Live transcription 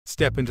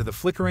Step into the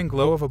flickering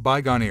glow of a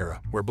bygone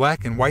era, where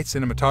black and white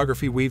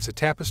cinematography weaves a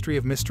tapestry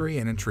of mystery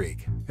and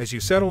intrigue. As you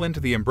settle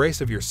into the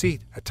embrace of your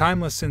seat, a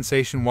timeless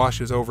sensation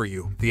washes over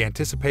you, the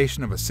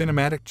anticipation of a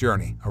cinematic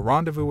journey, a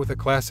rendezvous with a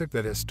classic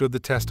that has stood the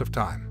test of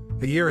time.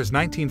 The year is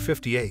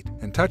 1958,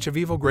 and Touch of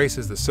Evil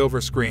graces the silver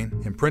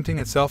screen, imprinting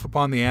itself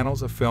upon the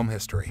annals of film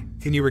history.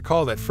 Can you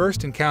recall that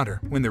first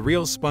encounter, when the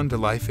reels spun to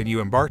life and you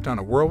embarked on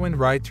a whirlwind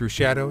ride through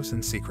shadows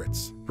and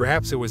secrets?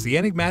 Perhaps it was the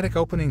enigmatic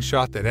opening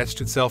shot that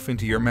etched itself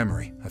into your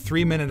memory, a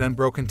 3-minute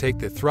unbroken take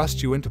that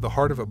thrust you into the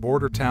heart of a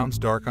border town's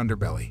dark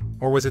underbelly.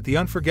 Or was it the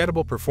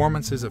unforgettable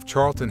performances of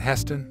Charlton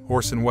Heston,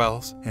 Orson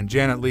Welles, and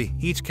Janet Leigh,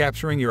 each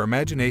capturing your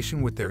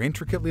imagination with their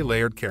intricately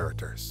layered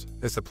characters?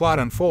 As the plot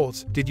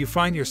unfolds, did you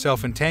find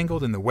yourself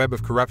entangled in the web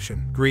of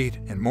corruption,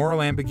 greed, and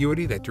moral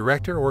ambiguity that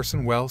director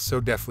Orson Welles so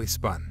deftly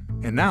spun?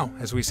 And now,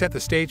 as we set the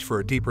stage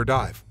for a deeper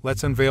dive,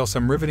 let's unveil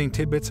some riveting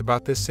tidbits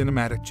about this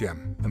cinematic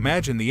gem.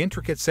 Imagine the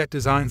intricate set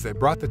designs that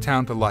brought the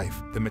town to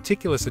life, the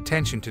meticulous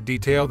attention to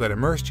detail that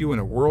immersed you in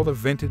a world of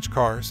vintage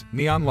cars,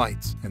 neon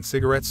lights, and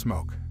cigarette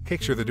smoke.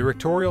 Picture the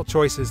directorial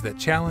choices that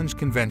challenged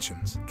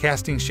conventions,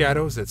 casting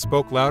shadows that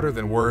spoke louder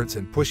than words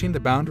and pushing the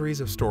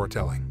boundaries of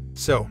storytelling.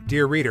 So,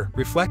 dear reader,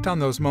 reflect on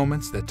those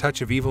moments that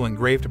Touch of Evil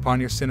engraved upon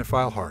your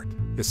cinephile heart.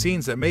 The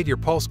scenes that made your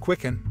pulse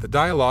quicken, the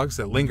dialogues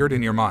that lingered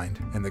in your mind,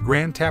 and the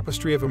grand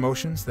tapestry of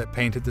emotions that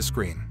painted the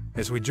screen.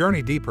 As we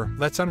journey deeper,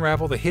 let's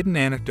unravel the hidden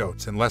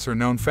anecdotes and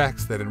lesser-known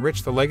facts that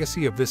enrich the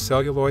legacy of this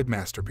celluloid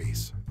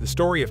masterpiece. The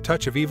story of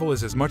Touch of Evil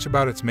is as much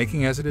about its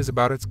making as it is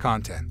about its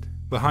content.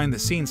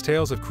 Behind-the-scenes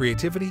tales of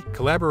creativity,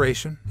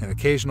 collaboration, and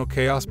occasional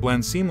chaos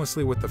blend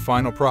seamlessly with the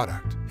final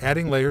product,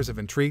 adding layers of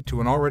intrigue to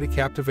an already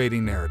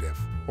captivating narrative.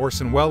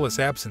 Orson Welles'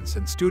 absence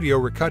and studio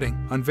recutting,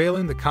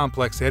 unveiling the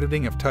complex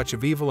editing of Touch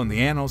of Evil in the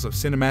annals of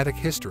cinematic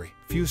history.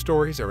 Few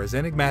stories are as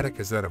enigmatic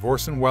as that of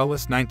Orson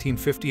Welles'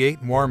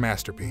 1958 noir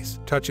masterpiece,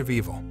 Touch of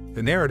Evil.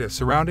 The narrative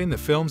surrounding the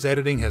film's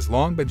editing has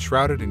long been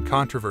shrouded in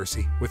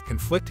controversy, with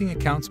conflicting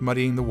accounts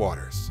muddying the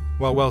waters.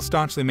 While Welles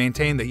staunchly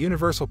maintained that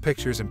Universal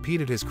Pictures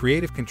impeded his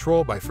creative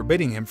control by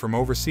forbidding him from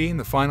overseeing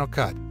the final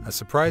cut, a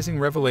surprising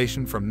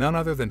revelation from none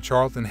other than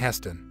Charlton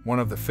Heston, one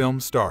of the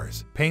film's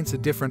stars, paints a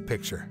different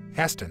picture.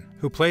 Heston,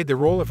 who played the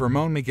role of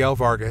Ramon Miguel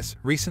Vargas,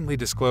 recently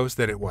disclosed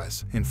that it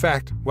was, in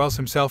fact, Welles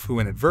himself who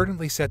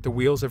inadvertently set the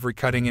wheels of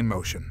recutting in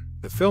motion.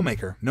 The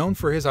filmmaker, known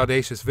for his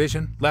audacious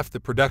vision, left the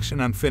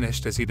production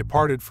unfinished as he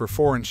departed for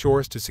foreign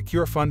shores to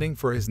secure funding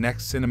for his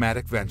next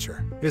cinematic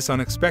venture. This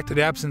unexpected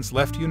absence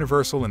left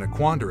Universal in a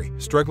quandary,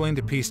 struggling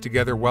to piece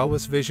together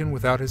Welles' vision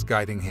without his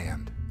guiding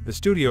hand. The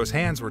studio's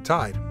hands were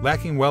tied.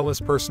 Lacking Welles'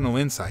 personal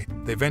insight,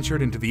 they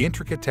ventured into the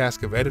intricate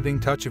task of editing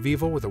Touch of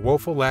Evil with a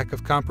woeful lack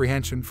of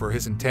comprehension for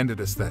his intended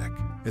aesthetic.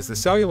 As the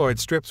celluloid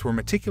strips were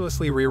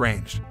meticulously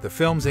rearranged, the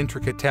film's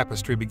intricate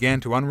tapestry began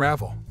to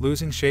unravel,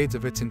 losing shades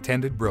of its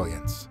intended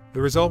brilliance.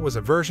 The result was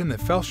a version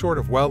that fell short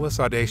of Welles'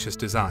 audacious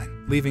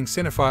design, leaving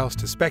cinephiles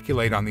to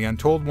speculate on the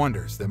untold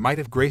wonders that might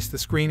have graced the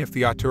screen if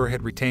the auteur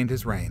had retained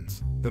his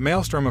reins. The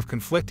maelstrom of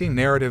conflicting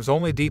narratives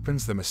only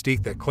deepens the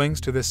mystique that clings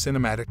to this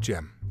cinematic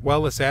gem.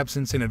 Welles'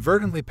 absence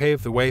inadvertently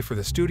paved the way for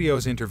the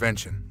studio's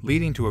intervention,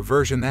 leading to a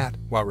version that,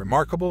 while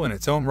remarkable in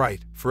its own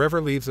right,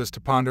 forever leaves us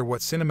to ponder what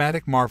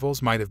cinematic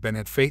marvels might have been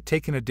had fate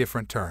taken a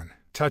different turn.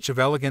 Touch of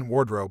elegant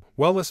wardrobe.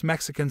 Welles'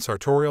 Mexican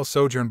sartorial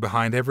sojourn.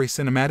 Behind every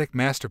cinematic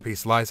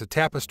masterpiece lies a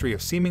tapestry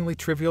of seemingly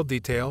trivial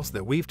details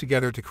that weave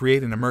together to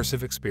create an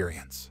immersive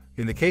experience.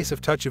 In the case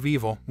of Touch of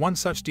Evil, one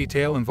such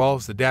detail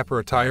involves the dapper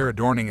attire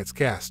adorning its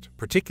cast,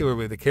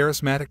 particularly the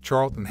charismatic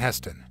Charlton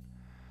Heston,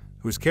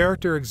 whose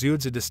character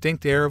exudes a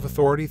distinct air of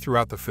authority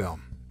throughout the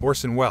film.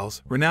 Orson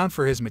Welles, renowned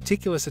for his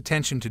meticulous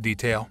attention to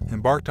detail,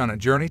 embarked on a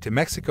journey to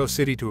Mexico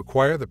City to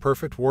acquire the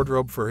perfect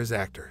wardrobe for his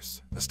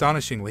actors.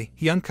 Astonishingly,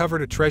 he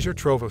uncovered a treasure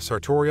trove of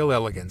sartorial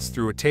elegance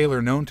through a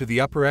tailor known to the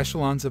upper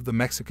echelons of the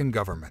Mexican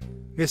government.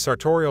 This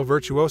sartorial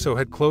virtuoso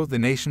had clothed the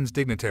nation's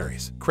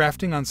dignitaries,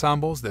 crafting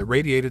ensembles that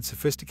radiated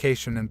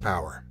sophistication and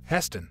power.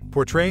 Heston,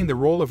 portraying the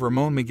role of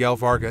Ramon Miguel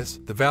Vargas,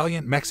 the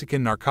valiant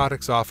Mexican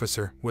narcotics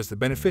officer, was the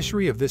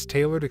beneficiary of this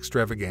tailored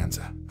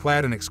extravaganza.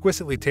 Clad in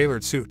exquisitely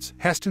tailored suits,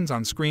 Heston's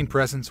on-screen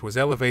presence was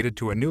elevated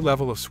to a new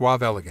level of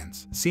suave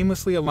elegance,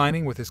 seamlessly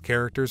aligning with his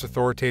character's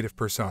authoritative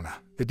persona.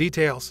 The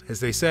details, as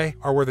they say,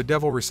 are where the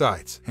devil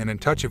resides, and in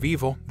Touch of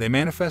Evil, they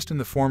manifest in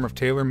the form of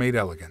tailor-made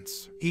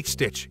elegance. Each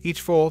stitch,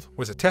 each fold,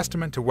 was a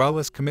testament to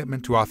Welles'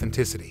 commitment to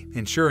authenticity,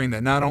 ensuring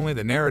that not only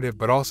the narrative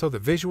but also the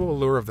visual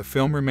allure of the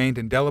film remained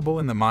indelible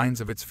in the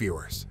minds of its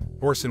viewers.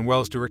 Orson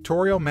Welles'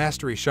 directorial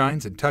mastery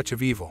shines in Touch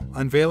of Evil,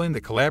 unveiling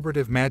the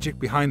collaborative magic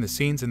behind the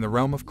scenes in the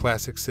realm of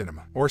classic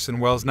cinema. Orson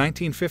Welles'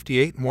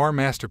 1958 noir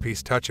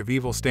masterpiece Touch of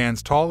Evil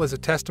stands tall as a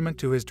testament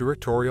to his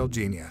directorial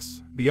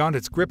genius. Beyond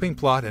its gripping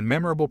plot and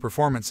memorable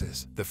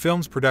performances, the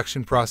film's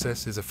production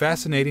process is a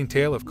fascinating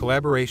tale of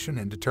collaboration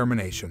and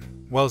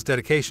determination. Welles'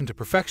 dedication to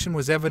perfection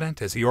was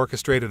evident as he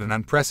orchestrated an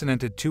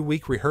unprecedented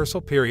 2-week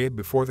rehearsal period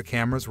before the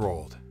cameras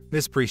rolled.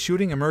 This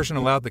pre-shooting immersion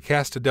allowed the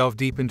cast to delve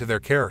deep into their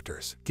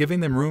characters, giving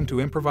them room to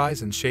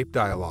improvise and shape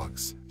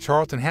dialogues.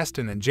 Charlton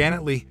Heston and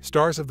Janet Leigh,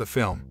 stars of the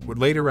film, would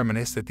later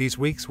reminisce that these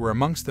weeks were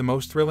amongst the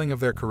most thrilling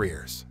of their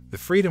careers. The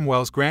freedom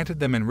Wells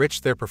granted them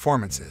enriched their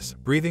performances,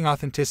 breathing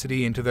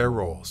authenticity into their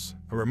roles.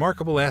 A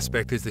remarkable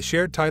aspect is the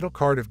shared title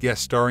card of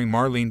guest starring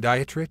Marlene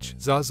Dietrich,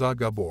 Zsa Zsa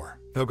Gabor.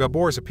 Though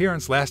Gabor's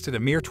appearance lasted a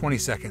mere 20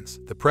 seconds,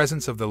 the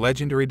presence of the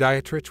legendary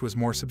Dietrich was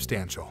more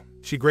substantial.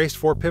 She graced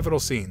 4 pivotal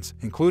scenes,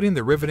 including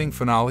the riveting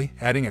finale,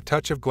 adding a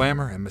touch of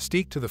glamour and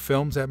mystique to the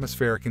film's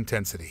atmospheric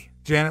intensity.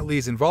 Janet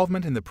Leigh's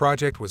involvement in the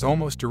project was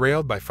almost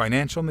derailed by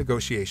financial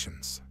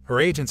negotiations. Her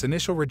agent's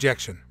initial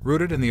rejection,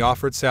 rooted in the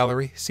offered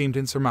salary, seemed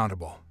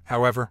insurmountable.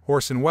 However,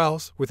 Orson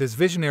Welles, with his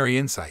visionary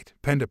insight,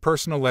 penned a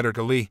personal letter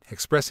to Leigh,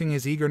 expressing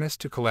his eagerness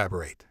to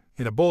collaborate.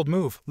 In a bold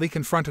move, Leigh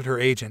confronted her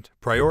agent,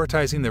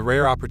 prioritizing the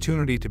rare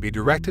opportunity to be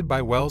directed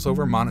by Welles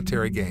over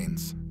monetary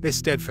gains. This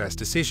steadfast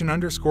decision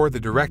underscored the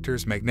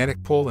director's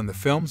magnetic pull and the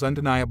film's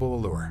undeniable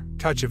allure.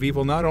 Touch of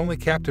Evil not only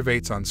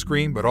captivates on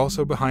screen but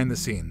also behind the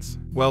scenes.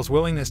 Welles'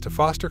 willingness to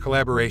foster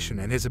collaboration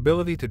and his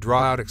ability to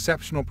draw out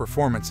exceptional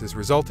performances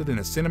resulted in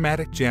a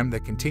cinematic gem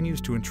that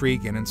continues to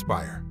intrigue and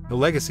inspire. The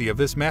legacy of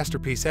this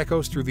masterpiece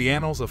echoes through the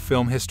annals of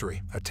film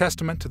history, a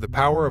testament to the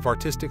power of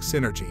artistic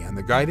synergy and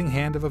the guiding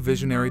hand of a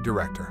visionary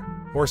director.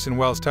 Orson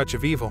Welles' Touch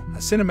of Evil, a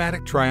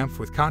cinematic triumph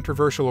with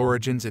controversial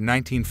origins in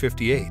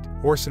 1958,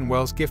 Orson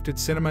Welles gifted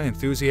cinema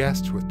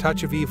enthusiasts with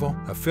Touch of Evil,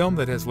 a film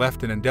that has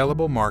left an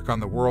indelible mark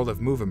on the world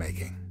of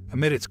movie-making.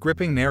 Amid its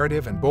gripping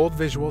narrative and bold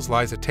visuals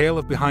lies a tale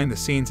of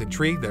behind-the-scenes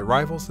intrigue that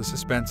rivals the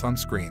suspense on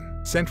screen.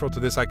 Central to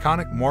this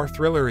iconic noir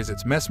thriller is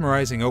its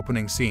mesmerizing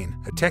opening scene,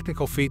 a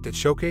technical feat that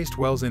showcased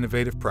Welles'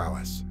 innovative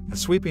prowess. A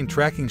sweeping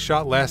tracking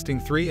shot lasting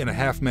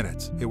 3.5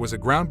 minutes, it was a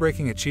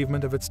groundbreaking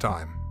achievement of its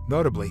time.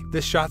 Notably,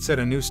 this shot set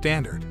a new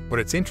standard, but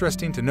it's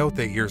interesting to note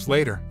that years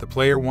later, the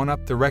player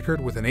one-upped the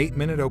record with an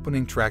 8-minute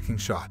opening tracking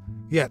shot.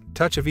 Yet,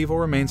 Touch of Evil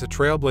remains a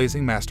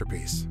trailblazing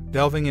masterpiece.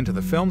 Delving into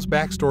the film's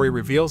backstory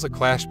reveals a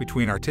clash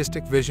between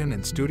artistic vision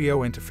and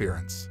studio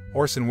interference.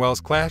 Orson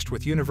Welles clashed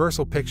with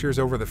Universal Pictures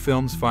over the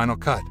film's final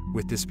cut,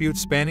 with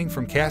disputes spanning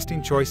from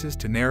casting choices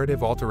to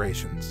narrative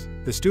alterations.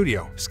 The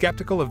studio,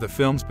 skeptical of the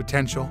film's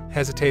potential,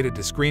 hesitated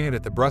to screen it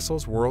at the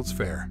Brussels World's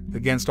Fair.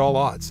 Against all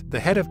odds, the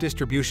head of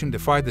distribution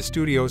defied the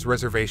studio's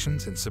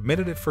reservations and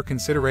submitted it for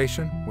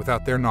consideration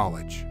without their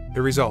knowledge.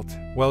 The result,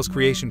 Welles'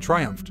 creation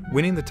triumphed,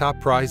 winning the top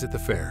prize at the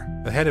fair.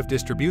 The head of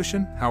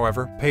distribution,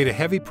 however, paid a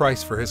heavy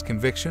price for his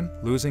conviction,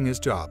 losing his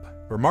job.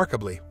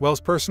 Remarkably,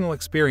 Welles' personal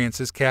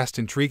experiences cast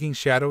intriguing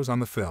shadows on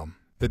the film.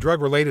 The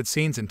drug-related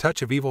scenes in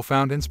Touch of Evil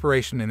found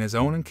inspiration in his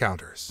own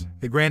encounters.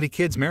 The Grandi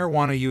kid's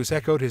marijuana use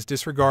echoed his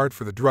disregard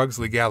for the drug's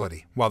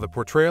legality, while the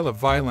portrayal of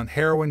violent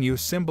heroin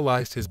use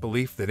symbolized his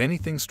belief that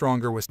anything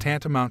stronger was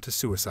tantamount to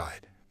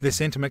suicide. This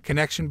intimate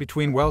connection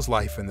between Welles'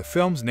 life and the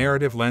film's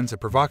narrative lends a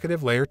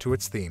provocative layer to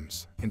its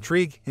themes.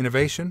 Intrigue,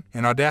 innovation,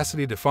 and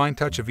audacity define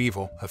Touch of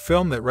Evil, a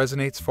film that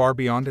resonates far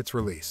beyond its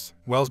release.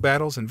 Welles'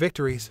 battles and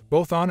victories,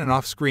 both on and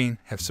off screen,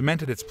 have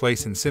cemented its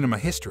place in cinema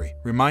history,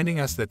 reminding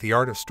us that the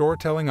art of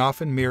storytelling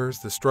often mirrors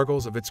the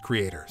struggles of its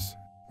creators.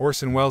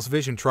 Orson Welles'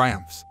 vision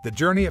triumphs. The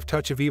journey of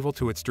Touch of Evil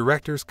to its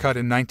director's cut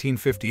in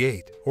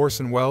 1958,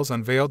 Orson Welles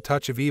unveiled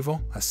Touch of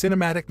Evil, a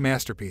cinematic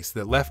masterpiece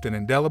that left an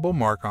indelible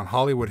mark on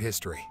Hollywood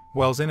history.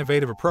 Welles'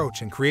 innovative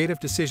approach and creative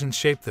decisions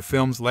shaped the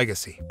film's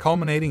legacy,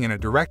 culminating in a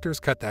director's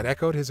cut that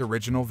echoed his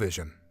original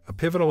vision. A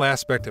pivotal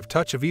aspect of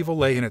Touch of Evil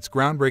lay in its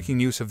groundbreaking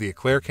use of the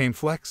Akim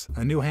Flex,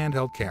 a new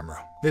handheld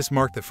camera. This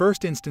marked the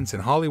first instance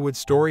in Hollywood's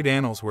storied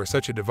annals where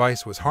such a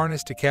device was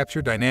harnessed to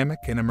capture dynamic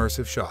and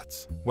immersive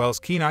shots. Welles'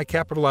 keen eye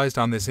capitalized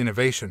on this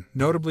innovation,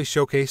 notably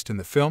showcased in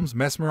the film's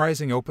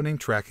mesmerizing opening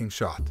tracking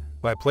shot.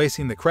 By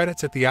placing the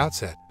credits at the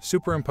outset,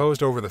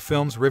 superimposed over the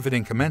film's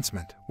riveting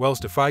commencement, Welles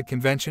defied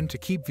convention to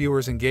keep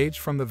viewers engaged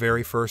from the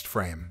very first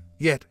frame.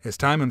 Yet, as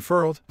time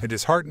unfurled, a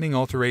disheartening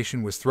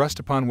alteration was thrust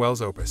upon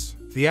Welles' opus.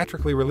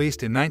 Theatrically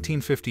released in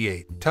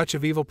 1958, Touch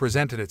of Evil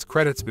presented its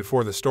credits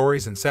before the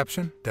story's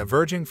inception,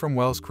 diverging from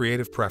Welles'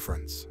 creative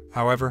preference.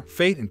 However,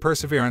 fate and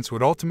perseverance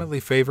would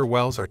ultimately favor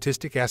Welles'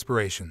 artistic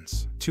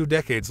aspirations. 2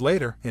 decades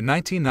later, in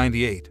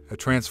 1998, a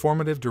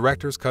transformative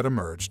director's cut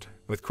emerged.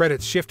 With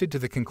credits shifted to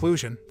the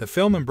conclusion, the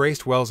film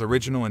embraced Welles'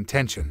 original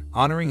intention,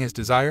 honoring his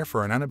desire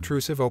for an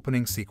unobtrusive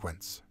opening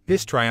sequence.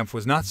 This triumph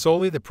was not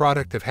solely the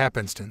product of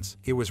happenstance,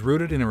 it was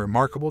rooted in a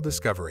remarkable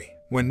discovery.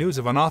 When news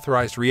of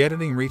unauthorized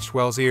re-editing reached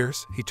Welles'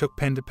 ears, he took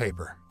pen to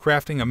paper.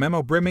 Crafting a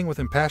memo brimming with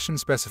impassioned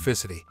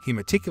specificity, he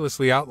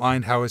meticulously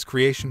outlined how his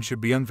creation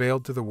should be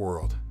unveiled to the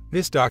world.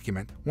 This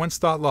document, once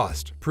thought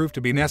lost, proved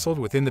to be nestled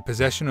within the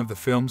possession of the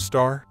film's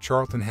star,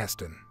 Charlton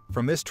Heston.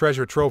 From this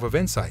treasure trove of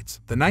insights,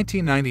 the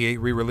 1998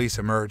 re-release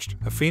emerged,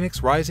 a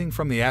phoenix rising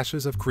from the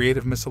ashes of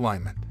creative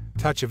misalignment.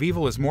 Touch of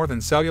Evil is more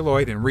than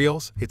celluloid and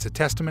reels, it's a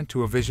testament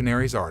to a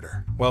visionary's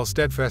ardor. Welles'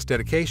 steadfast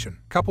dedication,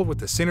 coupled with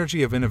the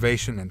synergy of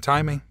innovation and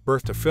timing,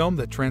 birthed a film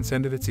that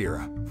transcended its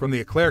era. From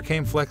the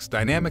Akim Flex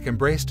dynamic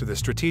embrace to the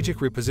strategic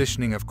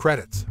repositioning of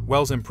credits,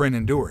 Welles' imprint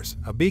endures,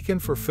 a beacon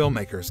for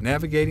filmmakers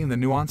navigating the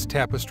nuanced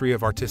tapestry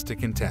of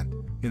artistic intent.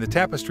 In the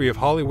tapestry of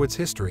Hollywood's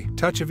history,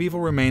 Touch of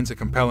Evil remains a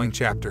compelling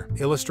chapter,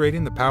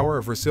 illustrating the power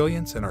of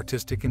resilience and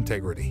artistic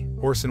integrity.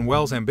 Orson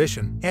Welles'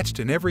 ambition, etched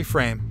in every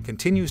frame,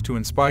 continues to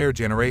inspire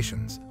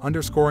generations,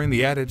 underscoring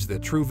the adage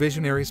that true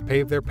visionaries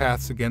pave their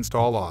paths against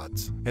all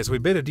odds. As we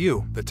bid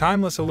adieu, the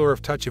timeless allure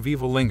of Touch of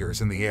Evil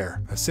lingers in the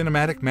air, a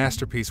cinematic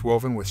masterpiece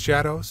woven with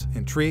shadows,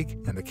 intrigue,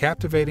 and the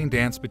captivating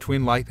dance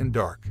between light and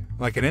dark.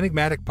 Like an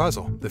enigmatic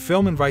puzzle, the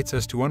film invites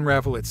us to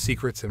unravel its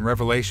secrets and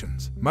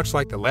revelations, much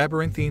like the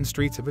labyrinthine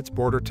streets of its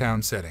border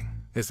town setting.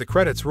 As the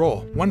credits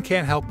roll, one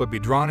can't help but be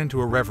drawn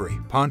into a reverie,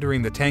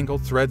 pondering the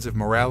tangled threads of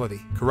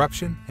morality,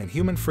 corruption, and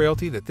human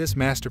frailty that this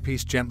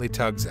masterpiece gently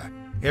tugs at.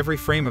 Every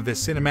frame of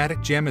this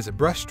cinematic gem is a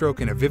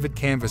brushstroke in a vivid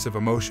canvas of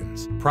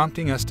emotions,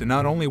 prompting us to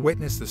not only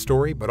witness the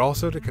story but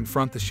also to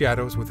confront the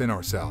shadows within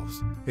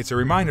ourselves. It's a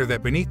reminder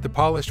that beneath the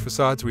polished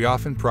facades we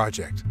often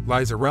project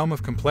lies a realm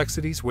of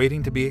complexities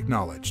waiting to be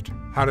acknowledged.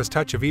 How does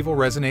Touch of Evil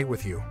resonate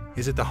with you?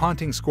 Is it the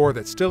haunting score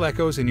that still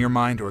echoes in your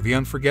mind, or the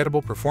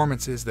unforgettable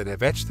performances that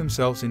have etched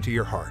themselves into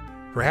your heart?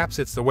 Perhaps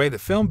it's the way the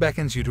film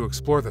beckons you to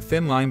explore the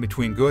thin line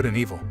between good and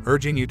evil,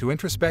 urging you to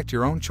introspect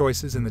your own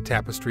choices in the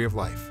tapestry of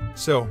life.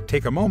 So,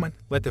 take a moment,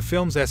 let the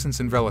film's essence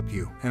envelop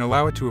you, and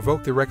allow it to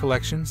evoke the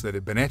recollections that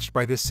have been etched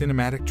by this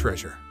cinematic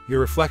treasure.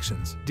 Your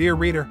reflections, dear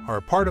reader, are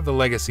a part of the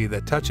legacy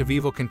that Touch of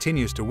Evil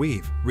continues to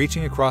weave,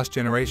 reaching across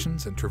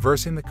generations and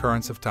traversing the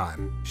currents of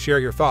time. Share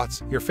your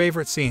thoughts, your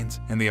favorite scenes,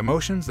 and the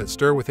emotions that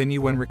stir within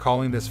you when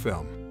recalling this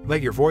film.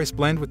 Let your voice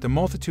blend with the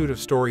multitude of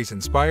stories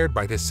inspired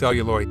by this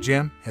celluloid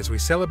gem as we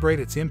celebrate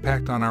its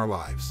impact on our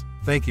lives.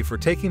 Thank you for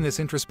taking this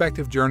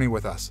introspective journey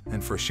with us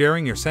and for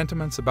sharing your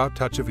sentiments about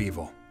Touch of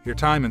Evil. Your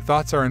time and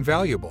thoughts are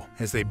invaluable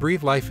as they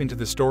breathe life into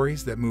the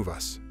stories that move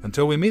us.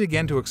 Until we meet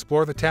again to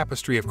explore the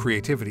tapestry of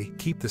creativity,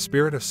 keep the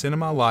spirit of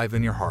cinema alive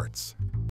in your hearts.